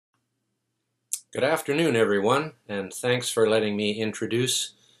Good afternoon, everyone, and thanks for letting me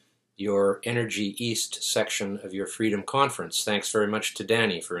introduce your Energy East section of your Freedom Conference. Thanks very much to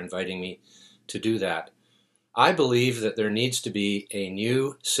Danny for inviting me to do that. I believe that there needs to be a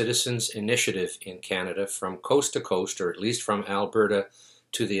new citizens' initiative in Canada from coast to coast, or at least from Alberta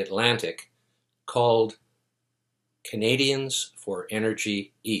to the Atlantic, called Canadians for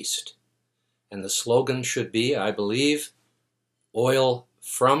Energy East. And the slogan should be, I believe, oil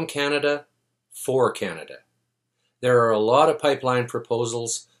from Canada for Canada. There are a lot of pipeline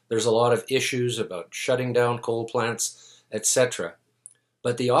proposals, there's a lot of issues about shutting down coal plants, etc.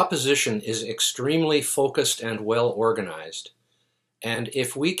 But the opposition is extremely focused and well organized. And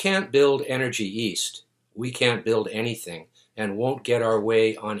if we can't build Energy East, we can't build anything and won't get our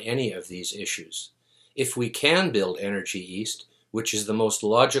way on any of these issues. If we can build Energy East, which is the most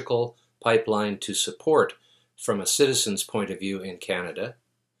logical pipeline to support from a citizen's point of view in Canada,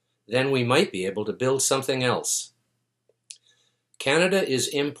 then we might be able to build something else. Canada is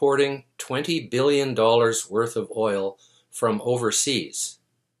importing $20 billion worth of oil from overseas,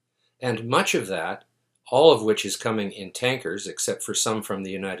 and much of that, all of which is coming in tankers, except for some from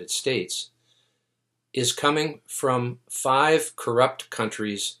the United States, is coming from 5 corrupt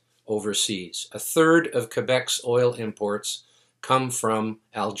countries overseas. A third of Quebec's oil imports come from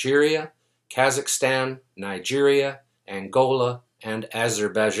Algeria, Kazakhstan, Nigeria, Angola, and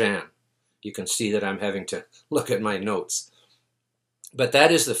Azerbaijan. You can see that I'm having to look at my notes. But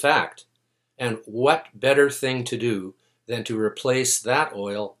that is the fact. And what better thing to do than to replace that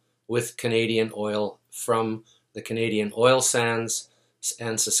oil with Canadian oil from the Canadian oil sands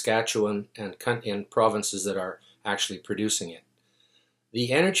and Saskatchewan and in provinces that are actually producing it.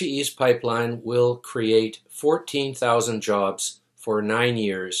 The Energy East pipeline will create 14,000 jobs for 9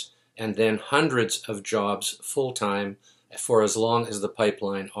 years and then hundreds of jobs full-time for as long as the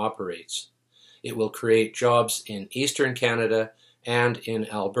pipeline operates. It will create jobs in Eastern Canada and in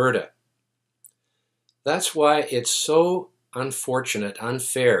Alberta. That's why it's so unfortunate,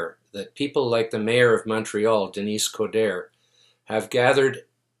 unfair, that people like the Mayor of Montreal, Denise Coderre, have gathered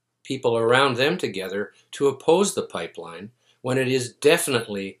people around them together to oppose the pipeline when it is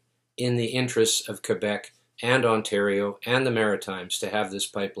definitely in the interests of Quebec and Ontario and the Maritimes to have this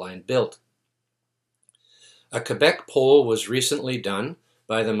pipeline built. A Quebec poll was recently done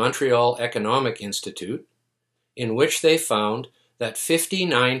by the Montreal Economic Institute, in which they found that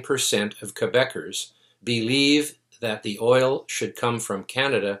 59% of Quebecers believe that the oil should come from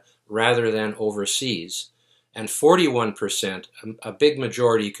Canada rather than overseas, and 41%, a big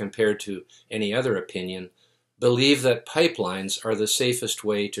majority compared to any other opinion, believe that pipelines are the safest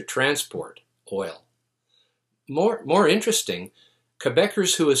way to transport oil. More interesting,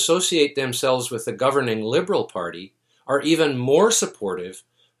 Quebecers who associate themselves with the governing Liberal Party are even more supportive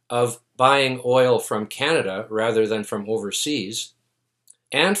of buying oil from Canada rather than from overseas,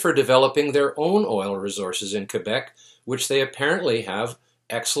 and for developing their own oil resources in Quebec, which they apparently have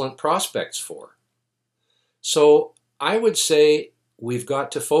excellent prospects for. So I would say we've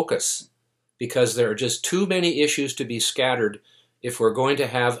got to focus, because there are just too many issues to be scattered if we're going to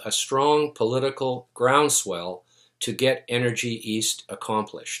have a strong political groundswell to get Energy East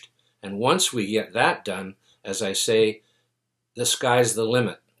accomplished. And once we get that done, as I say, the sky's the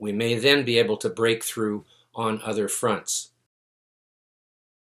limit. We may then be able to break through on other fronts.